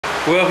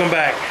Welcome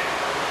back.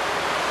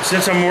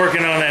 Since I'm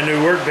working on that new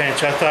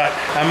workbench, I thought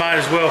I might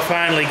as well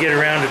finally get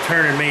around to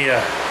turning me a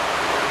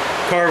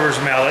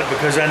Carver's mallet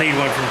because I need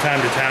one from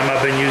time to time.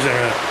 I've been using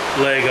a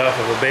leg off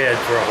of a bed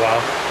for a while.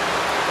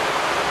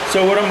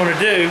 So what I'm going to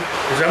do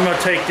is I'm going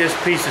to take this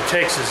piece of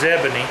Texas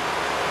ebony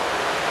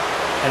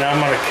and I'm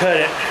going to cut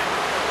it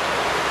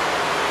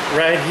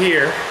right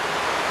here.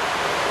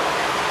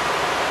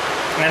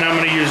 And I'm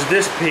going to use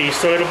this piece,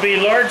 so it'll be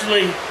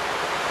largely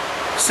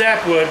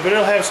sapwood, but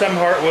it'll have some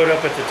heartwood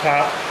up at the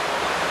top.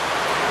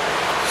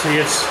 See,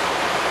 it's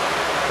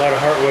a lot of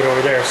heartwood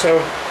over there.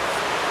 So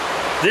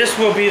this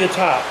will be the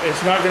top. It's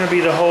not going to be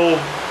the whole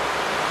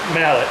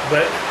mallet,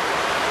 but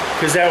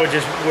because that would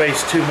just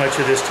waste too much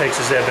of this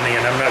Texas ebony,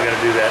 and I'm not going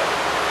to do that.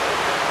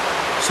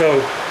 So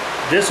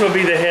this will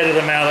be the head of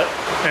the mallet,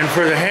 and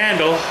for the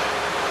handle,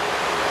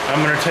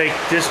 I'm going to take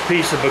this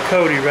piece of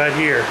Bacote right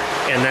here,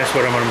 and that's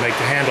what I'm going to make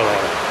the handle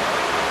out of.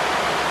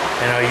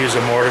 And I'll use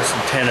a mortise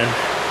and tenon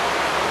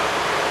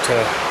to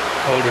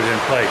hold it in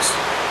place.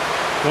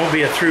 It won't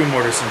be a through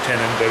mortise and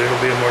tenon, but it'll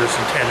be a mortise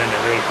and tenon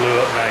and it'll glue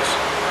up nice.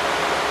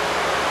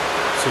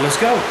 So let's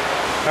go.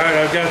 Alright,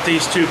 I've got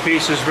these two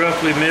pieces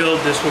roughly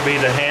milled. This will be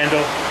the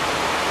handle.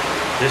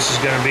 This is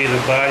going to be the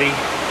body.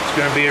 It's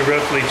going to be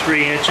roughly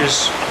 3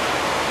 inches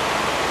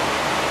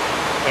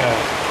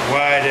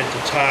wide at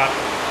the top.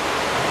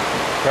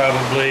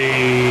 Probably,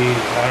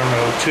 I don't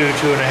know,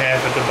 2.5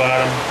 at the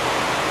bottom.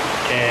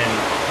 And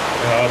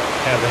I'll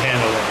have the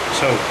handle in.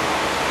 So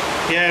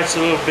yeah, it's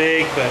a little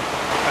big, but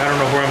I don't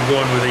know where I'm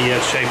going with it yet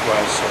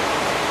shape-wise, so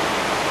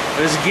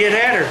let's get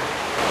at her.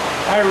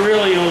 I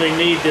really only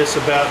need this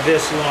about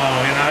this long,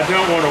 and I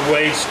don't want to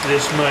waste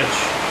this much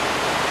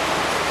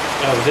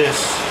of this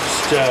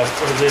stuff,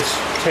 or this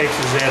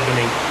Texas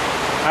ebony.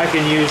 I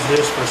can use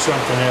this for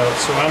something else,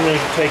 so I'm going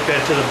to take that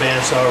to the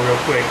bandsaw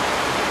real quick.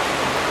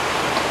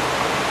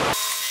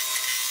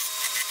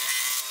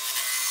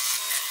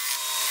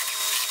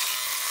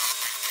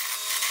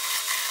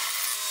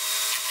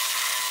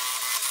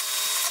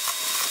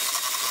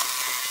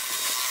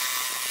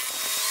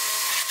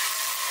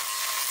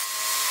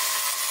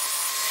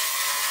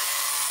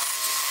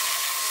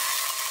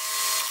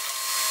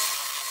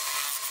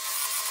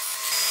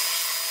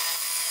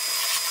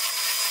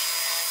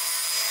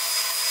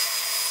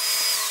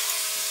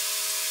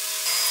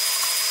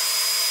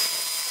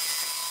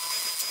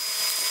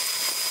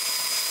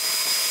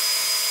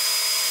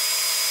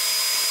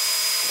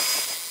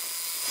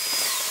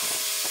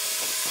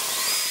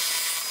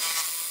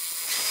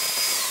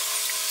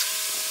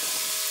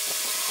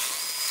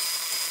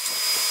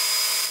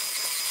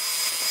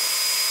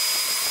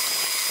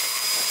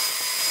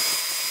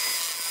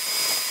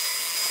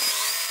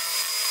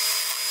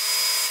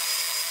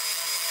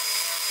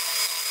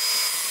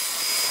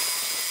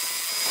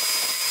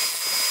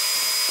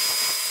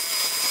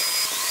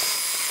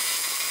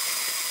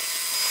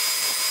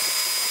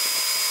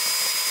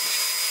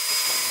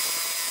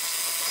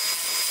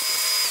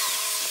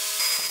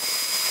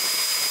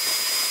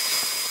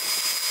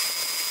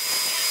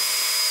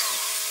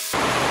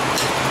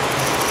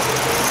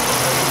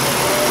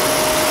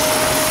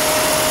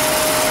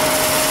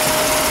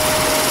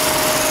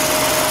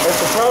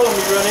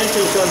 Run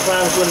into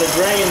sometimes when the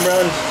grain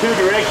runs 2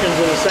 directions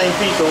in the same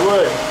piece of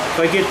wood. If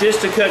I get this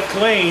to cut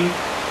clean,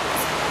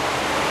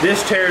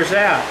 this tears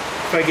out.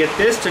 If I get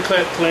this to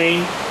cut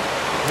clean,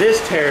 this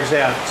tears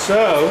out.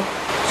 So,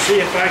 see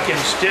if I can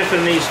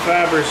stiffen these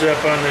fibers up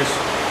on this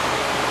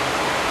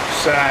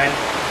side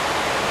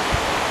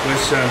with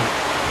some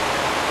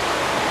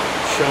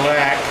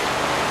shellac.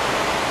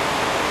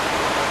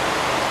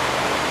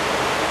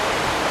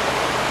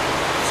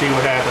 See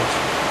what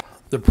happens.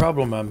 The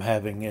problem I'm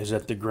having is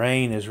that the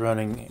grain is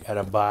running at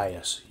a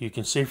bias. You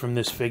can see from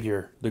this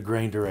figure the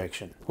grain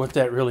direction. What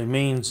that really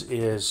means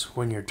is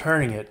when you're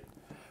turning it,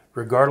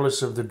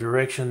 regardless of the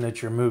direction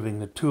that you're moving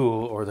the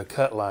tool or the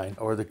cut line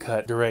or the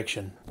cut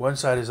direction, one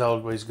side is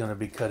always going to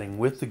be cutting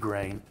with the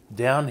grain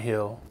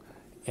downhill,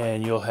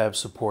 and you'll have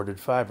supported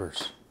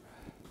fibers.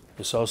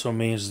 This also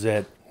means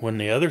that when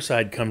the other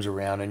side comes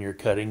around and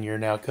you're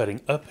now cutting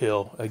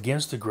uphill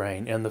against the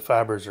grain and the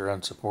fibers are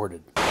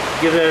unsupported.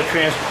 Give that a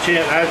chance.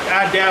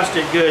 I doused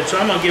it good, so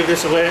I'm going to give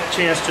this a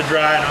chance to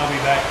dry and I'll be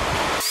back.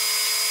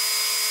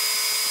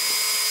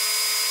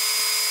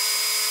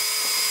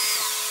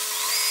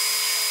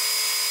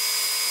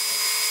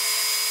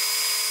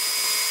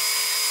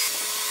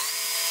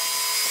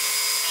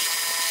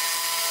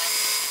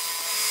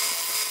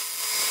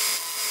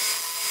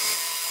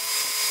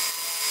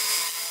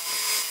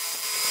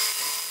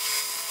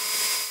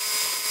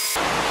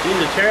 See,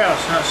 the tear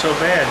out's not so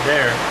bad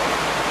there.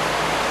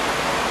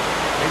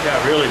 It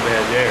got really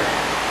bad there.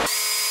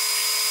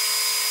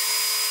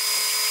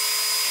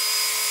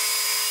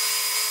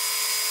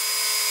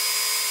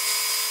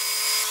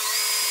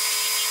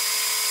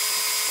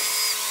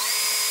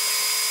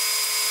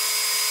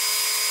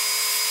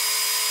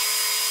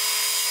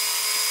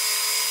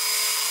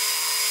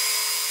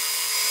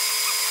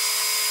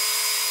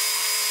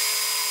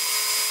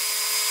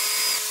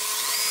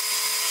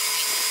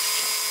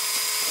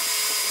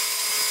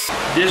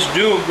 This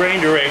dual grain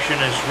duration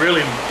is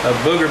really a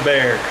booger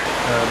bear.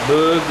 A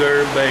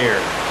booger bear.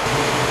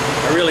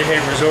 I really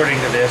hate resorting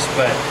to this,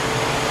 but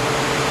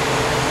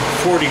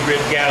 40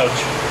 grit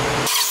gouge.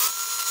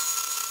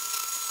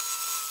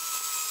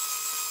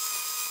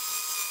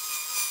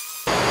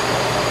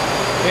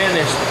 And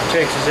this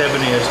Texas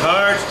ebony is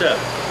hard stuff.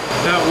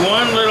 Got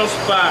one little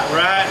spot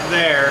right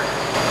there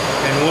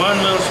and one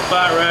little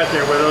spot right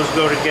there where those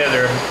go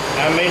together.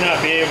 I may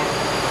not be able,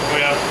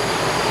 well,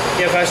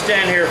 if I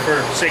stand here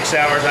for 6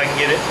 hours, I can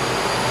get it.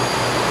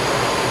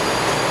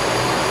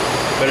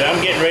 But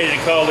I'm getting ready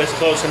to call this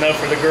close enough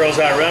for the girls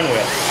I run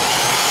with.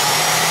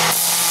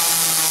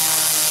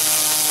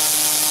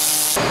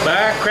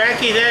 By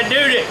cracky, that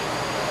dude it.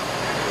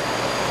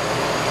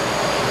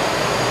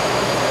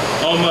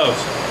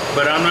 Almost,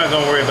 but I'm not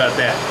gonna worry about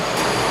that.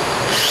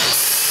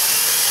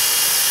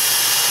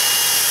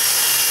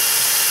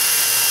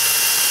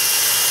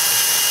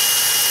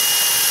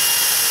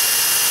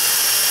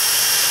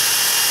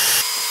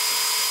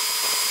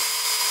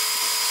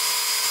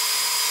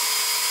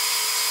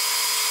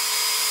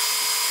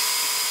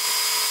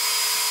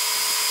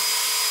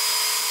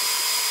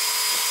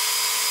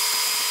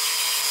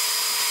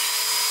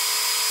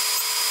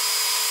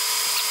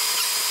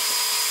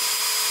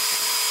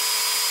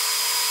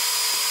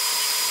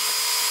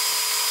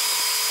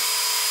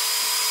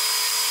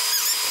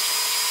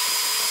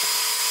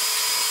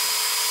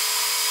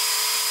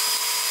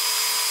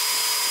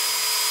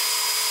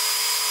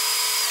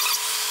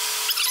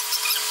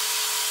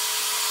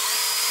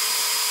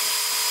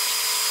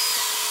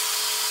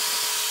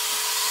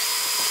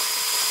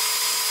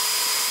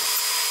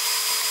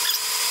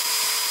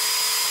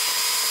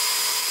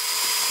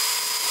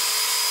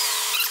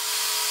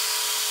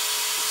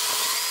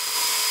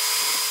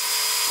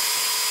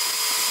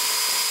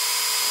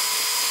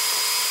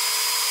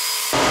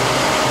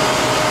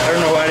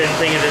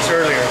 Think of this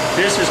earlier.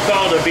 This is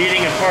called a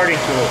beading and parting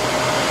tool.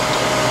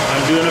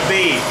 I'm doing a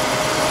bead.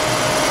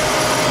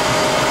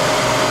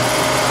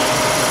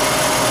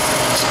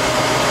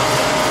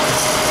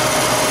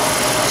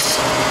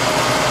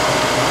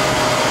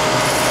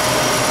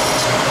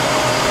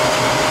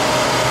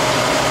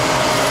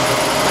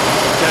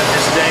 Got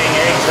this dang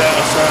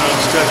Exile song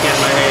stuck in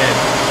my head.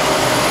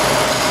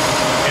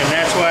 And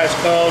that's why it's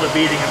called a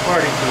beading and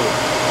parting tool.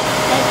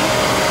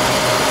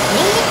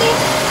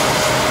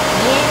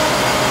 Yeah.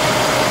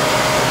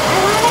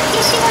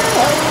 Kiss you all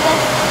over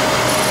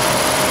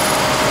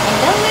and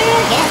over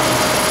again.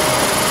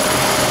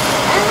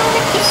 I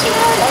wanna kiss you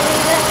all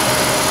over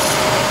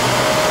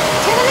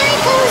till the night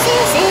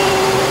closes in.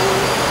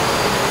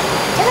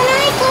 Till the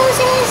night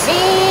closes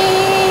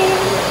in.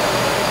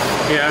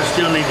 Yeah, I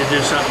still need to do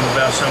something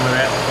about some of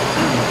that.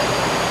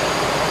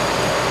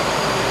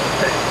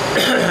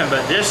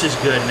 But this is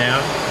good now,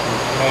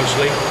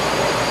 mostly.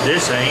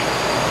 This ain't.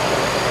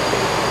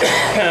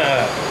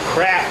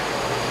 Crap.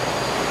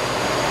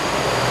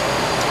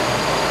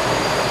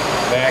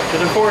 Back to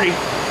the 40.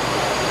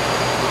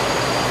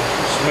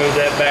 Smooth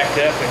that back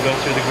up and go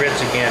through the grits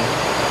again.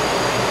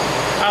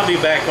 I'll be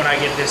back when I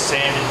get this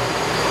sanded.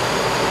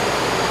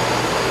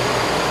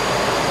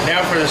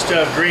 Now for the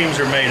stuff dreams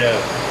are made of.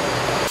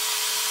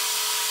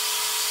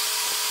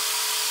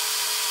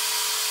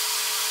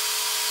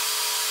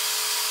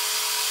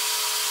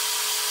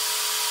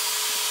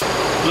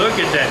 Look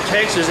at that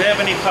Texas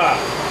ebony pop.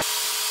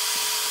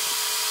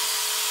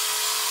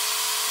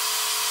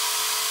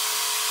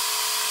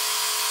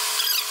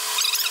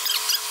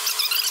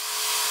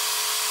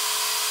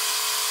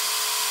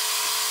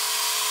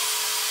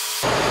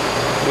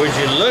 Would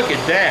you look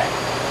at that?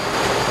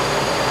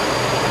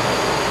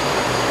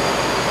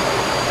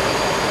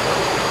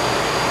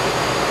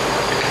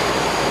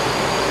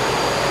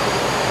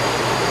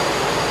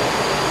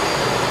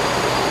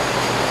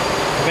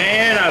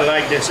 Man, I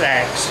like this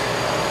axe.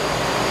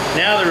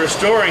 Now the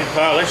restoring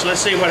polish,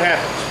 let's see what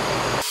happens.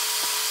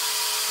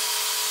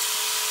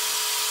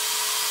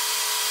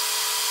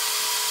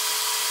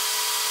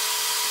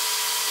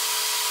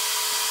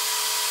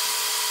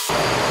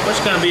 What's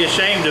going to be a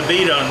shame to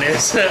beat on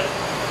this?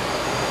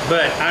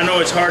 But I know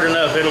it's hard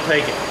enough, it'll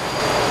take it.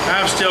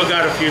 I've still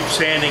got a few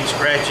sanding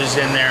scratches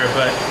in there,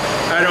 but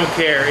I don't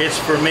care. It's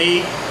for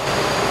me.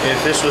 If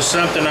this was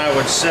something I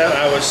would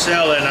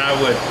sell and I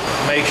would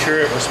make sure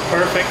it was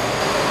perfect,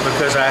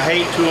 because I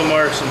hate tool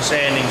marks and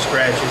sanding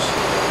scratches.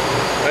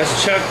 Let's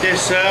chuck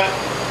this up.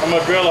 I'm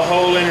gonna drill a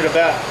hole in it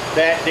about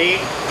that deep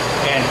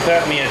and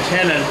cut me a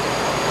tenon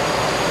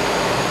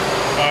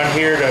on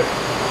here to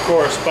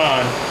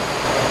correspond.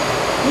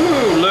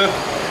 Ooh, look.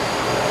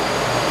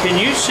 Can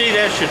you see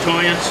that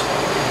chatoyance?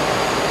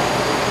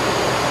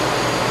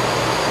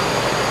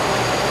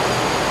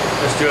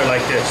 Let's do it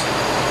like this.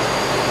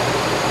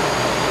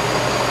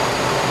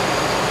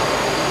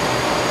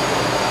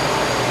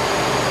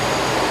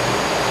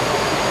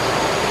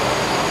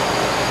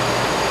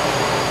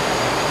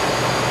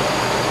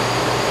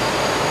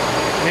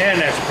 Man,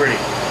 that's pretty.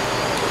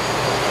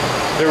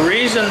 The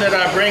reason that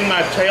I bring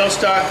my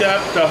tailstock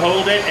up to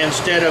hold it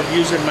instead of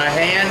using my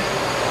hand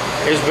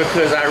is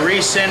because I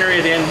recenter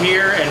it in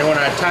here, and when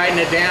I tighten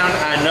it down,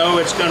 I know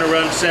it's going to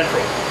run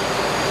central.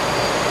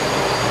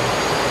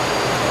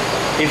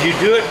 If you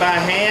do it by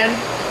hand,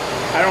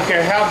 I don't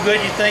care how good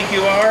you think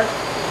you are,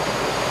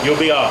 you'll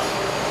be off.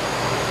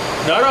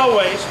 Not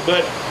always,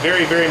 but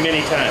very, very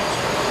many times.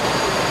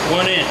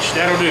 1 inch,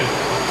 that'll do.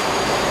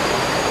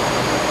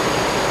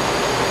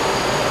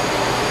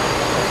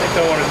 I think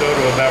I want to go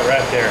to about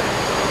right there.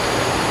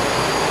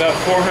 About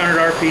 400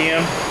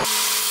 RPM.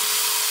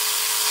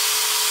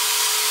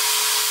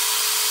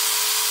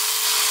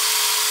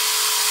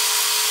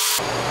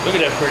 Look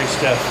at that pretty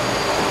stuff.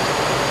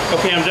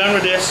 Okay, I'm done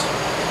with this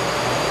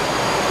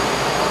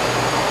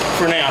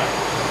for now.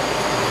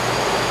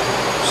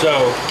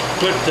 So,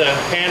 put the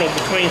handle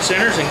between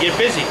centers and get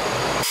busy.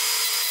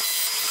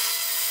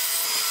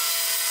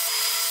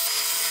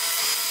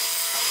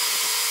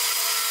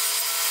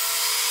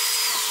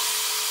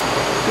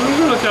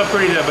 Ooh, look how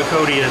pretty that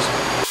Bacote is.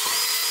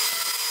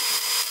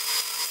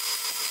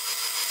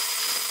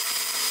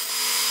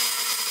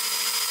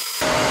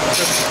 It's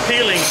a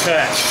peeling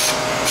cut.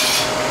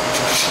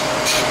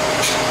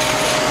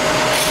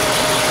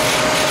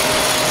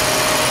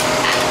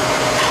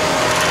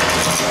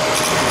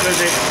 Because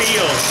it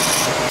peels.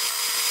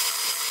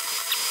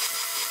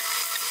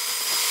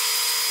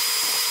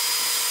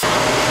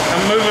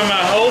 I'm moving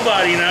my whole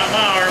body, not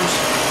my arms.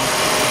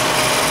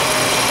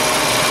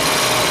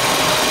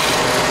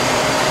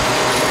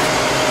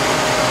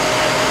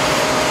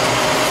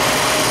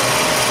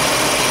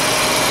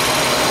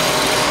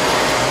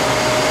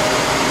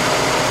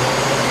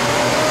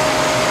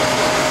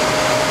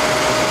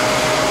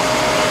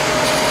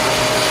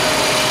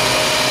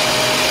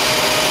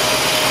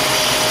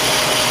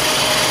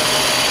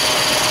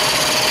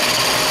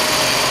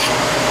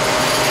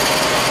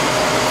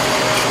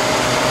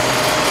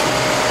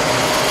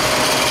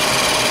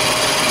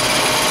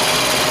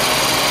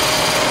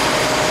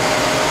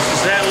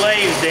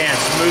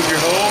 Dance, move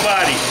your whole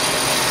body.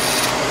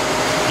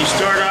 You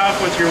start off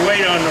with your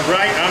weight on the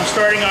right. I'm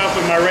starting off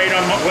with my weight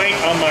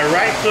on my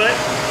right foot.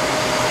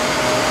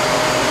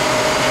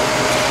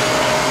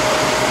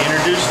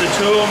 Introduce the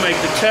tool, make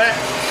the cut.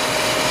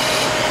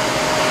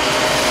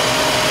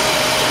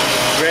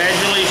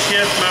 Gradually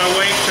shift my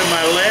weight to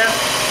my left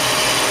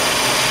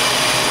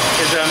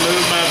as I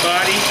move my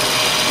body.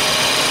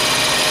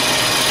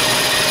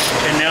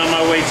 And now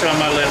my weight's on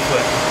my left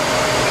foot.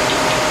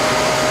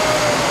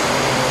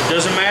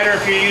 Doesn't matter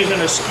if you're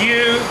using a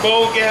skew,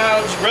 bowl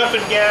gouge, rough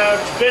and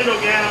gouge, spindle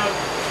gouge.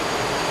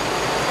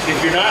 If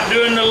you're not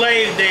doing the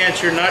lathe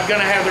dance, you're not going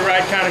to have the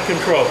right kind of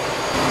control.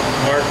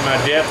 Mark my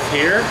depth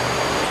here.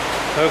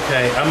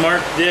 Okay, I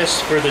marked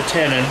this for the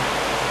tenon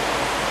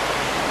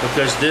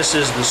because this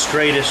is the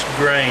straightest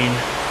grain.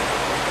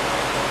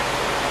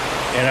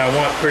 And I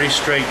want pretty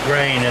straight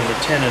grain in the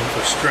tenon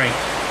for strength.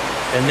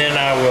 And then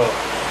I will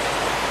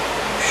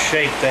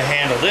shape the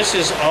handle. This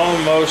is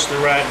almost the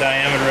right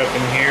diameter up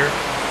in here,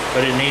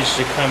 but it needs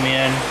to come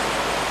in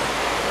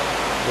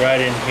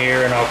right in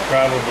here, and I'll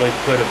probably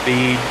put a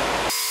bead.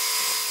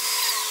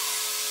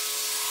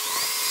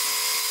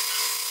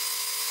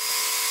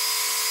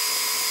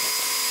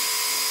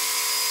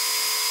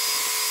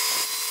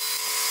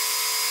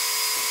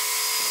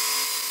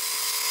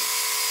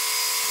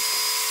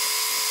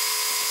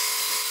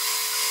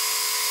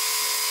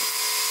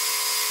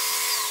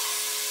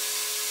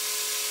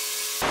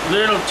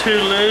 Little too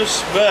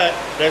loose, but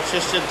that's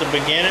just at the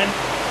beginning.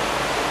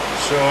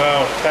 So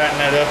I'll tighten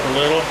that up a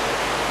little.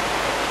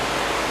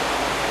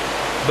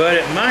 But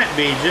it might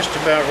be just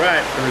about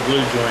right for the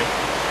glue joint.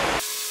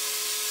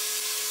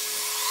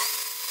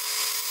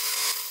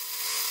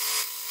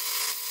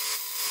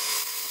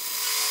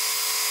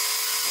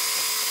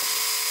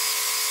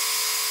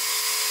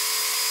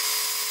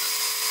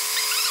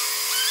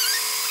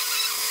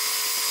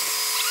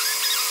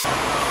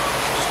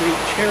 Sweet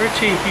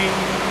charity.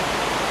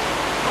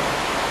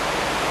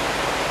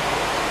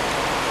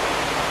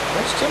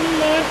 Rest of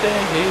my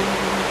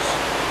days.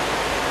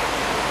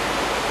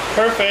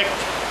 Perfect.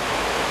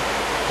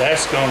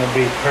 That's gonna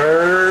be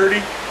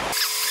pretty.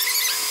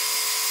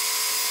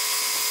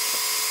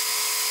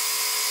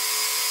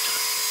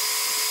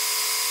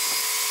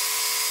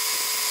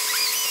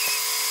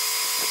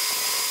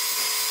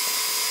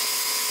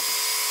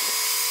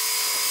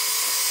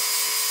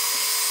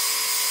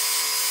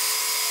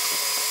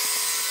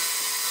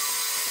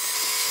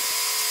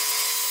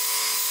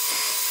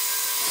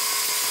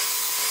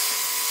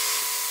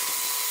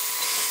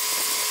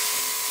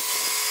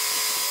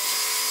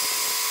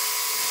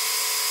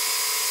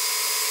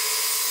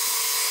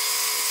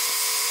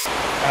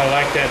 I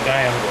like that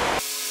diameter.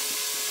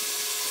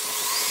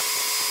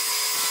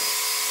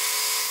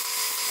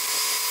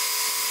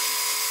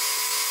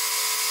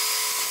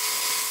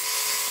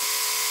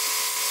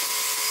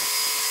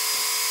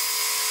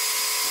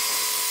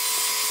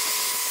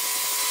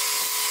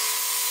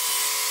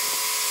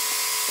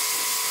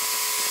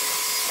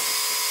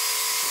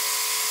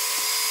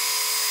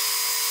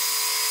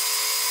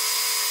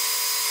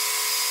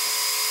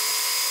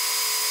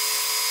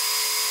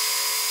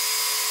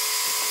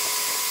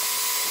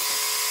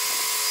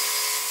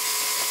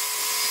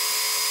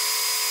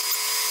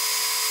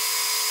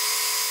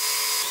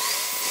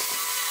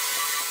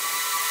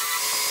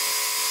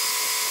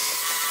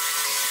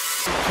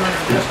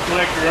 Turn this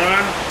collector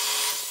on.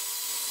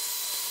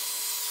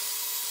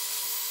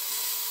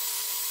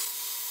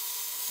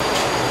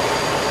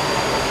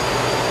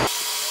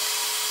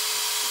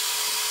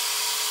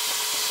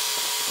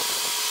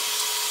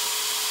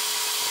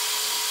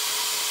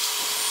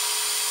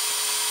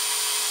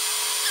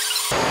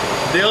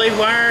 Billy,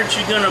 why aren't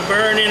you going to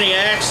burn any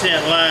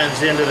accent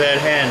lines into that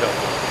handle?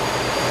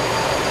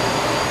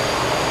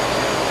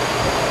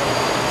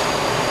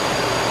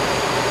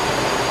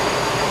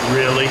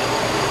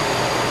 Really?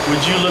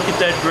 Would you look at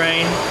that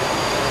grain?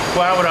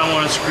 Why would I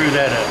want to screw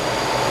that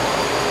up?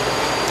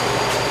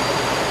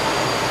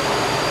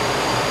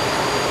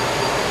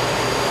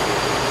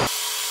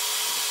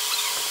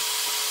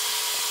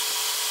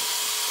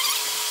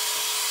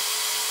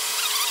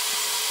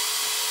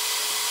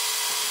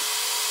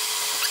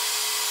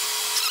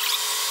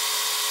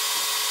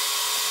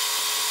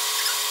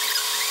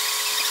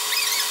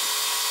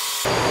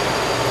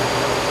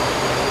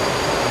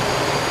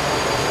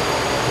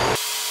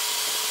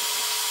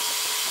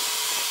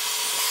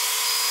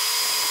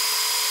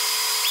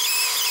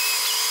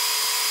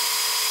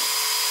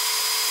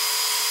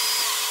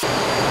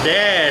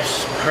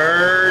 That's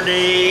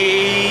purty.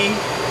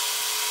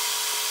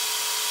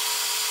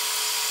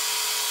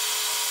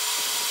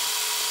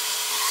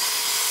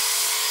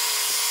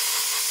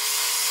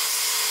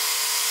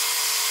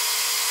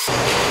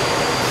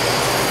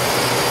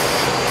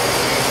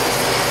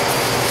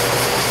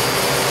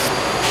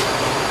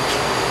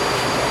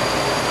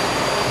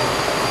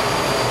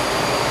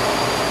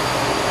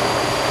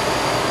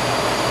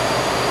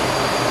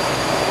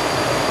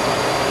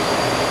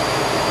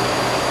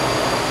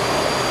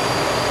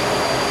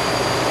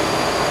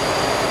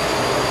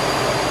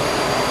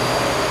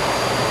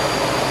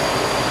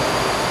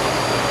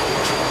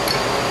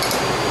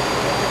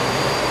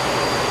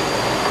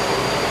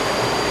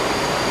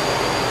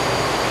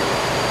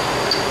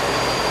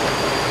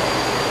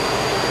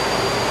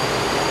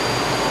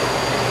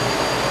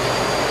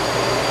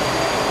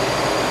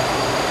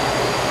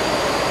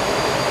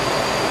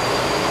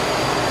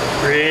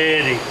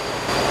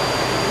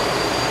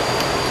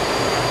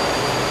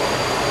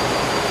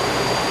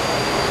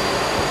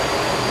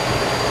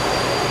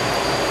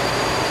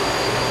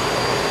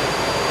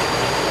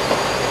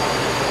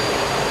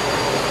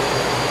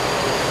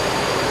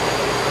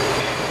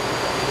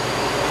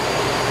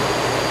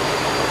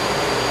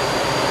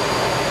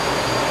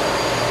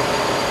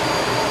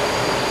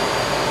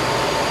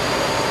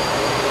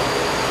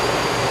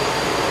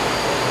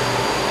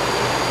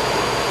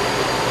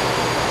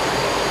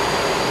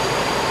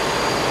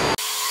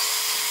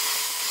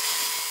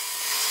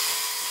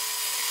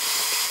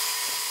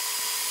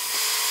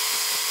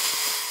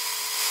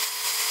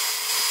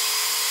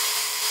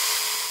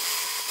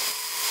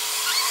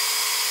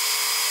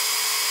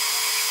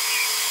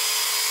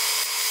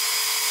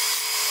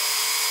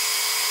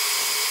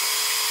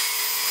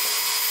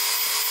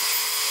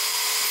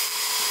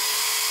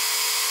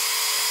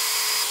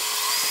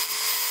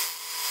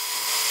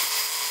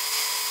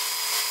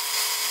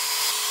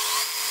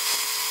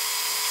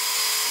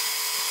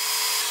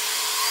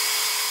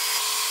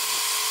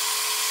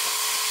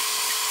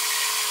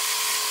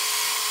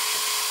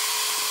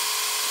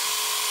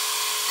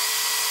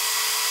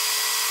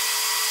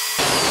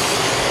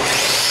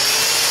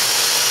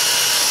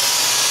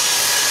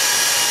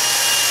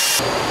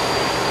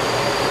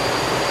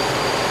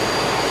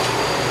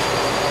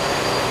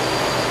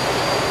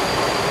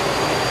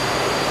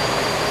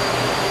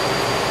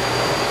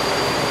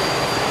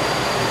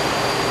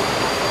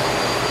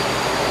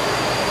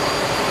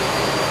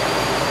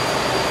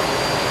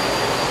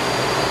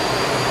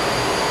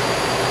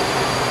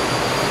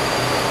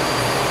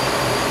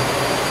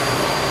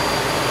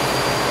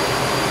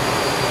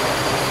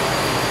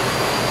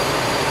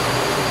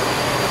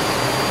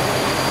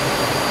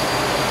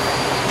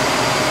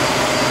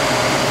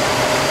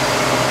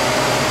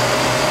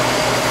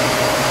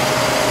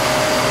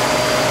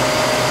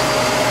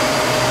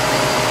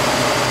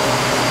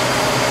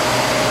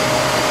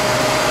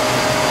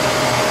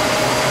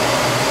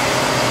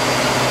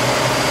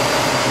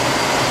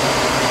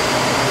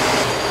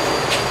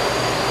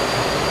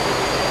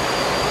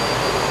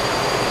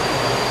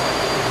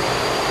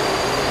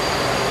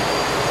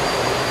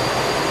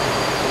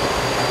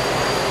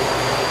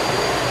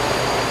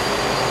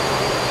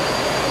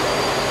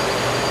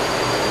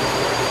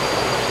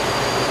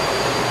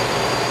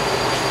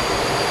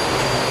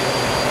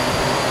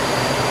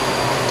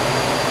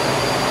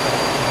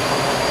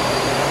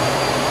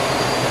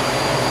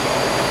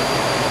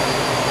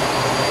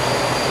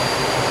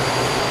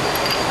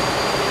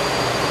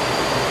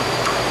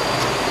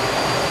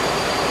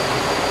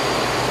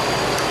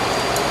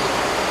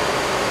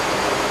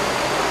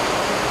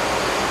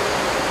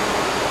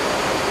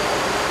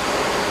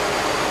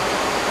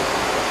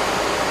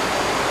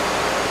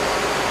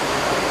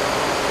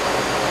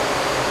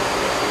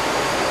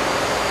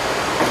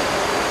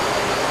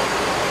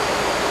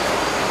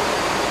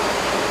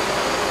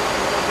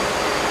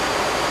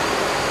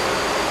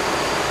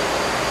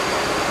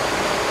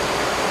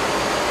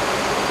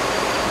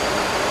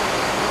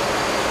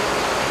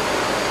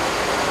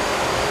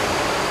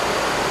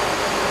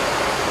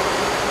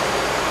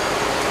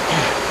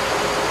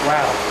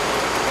 Wow.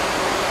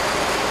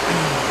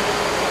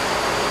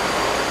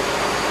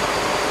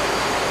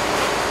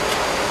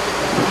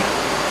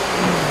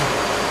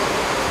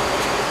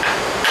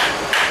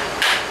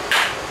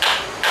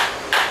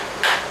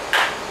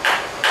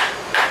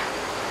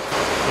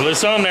 Well,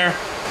 it's on there.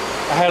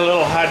 I had a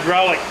little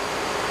hydraulic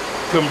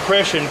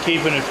compression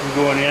keeping it from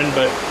going in,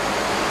 but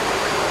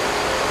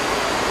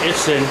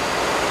it's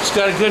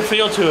got a good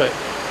feel to it.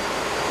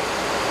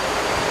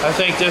 I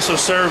think this will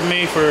serve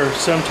me for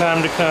some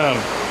time to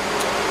come.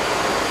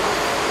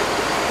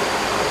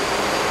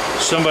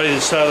 Somebody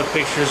that saw the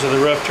pictures of the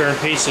rough turn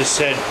pieces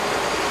said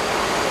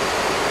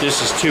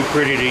this is too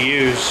pretty to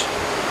use.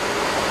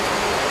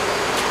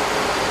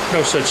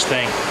 No such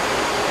thing.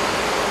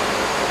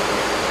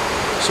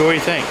 So what do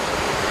you think?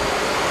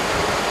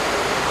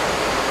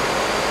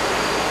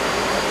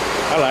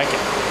 I like it.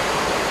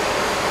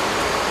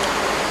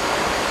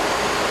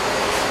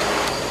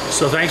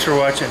 So thanks for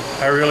watching.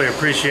 I really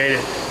appreciate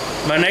it.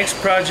 My next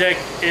project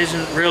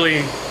isn't really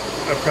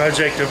a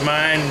project of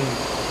mine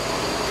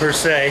per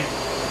se.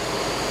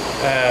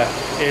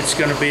 It's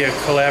going to be a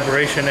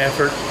collaboration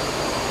effort.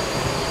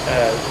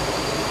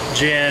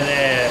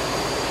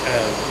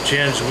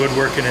 Jen's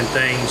woodworking and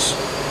things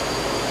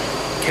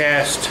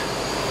cast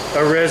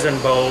a resin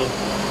bowl,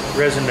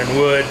 resin and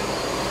wood,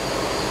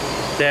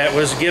 that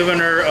was giving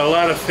her a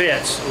lot of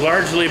fits,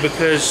 largely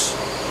because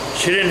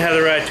she didn't have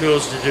the right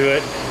tools to do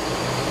it,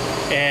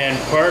 and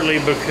partly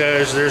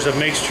because there's a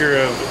mixture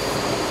of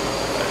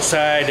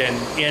side and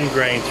end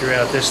grain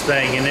throughout this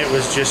thing, and it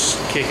was just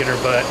kicking her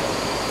butt.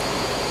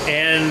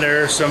 And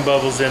there are some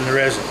bubbles in the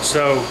resin.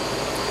 So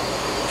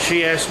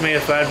she asked me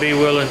if I'd be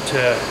willing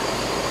to,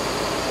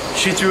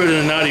 she threw it in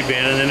the naughty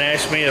bin and then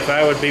asked me if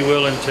I would be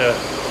willing to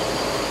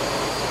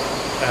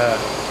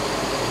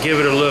give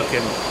it a look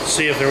and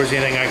see if there was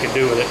anything I could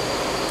do with it.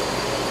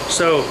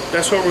 So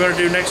that's what we're going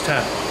to do next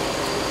time.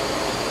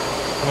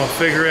 I'm going to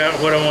figure out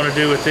what I want to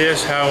do with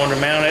this, how I want to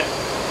mount it.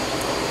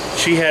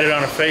 She had it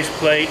on a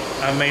faceplate.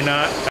 I may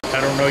not. I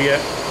don't know yet.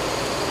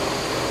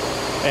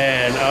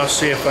 And I'll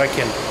see if I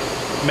can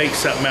make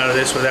something out of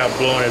this without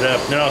blowing it up.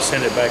 Then I'll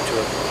send it back to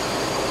her.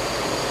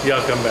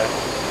 Y'all come back.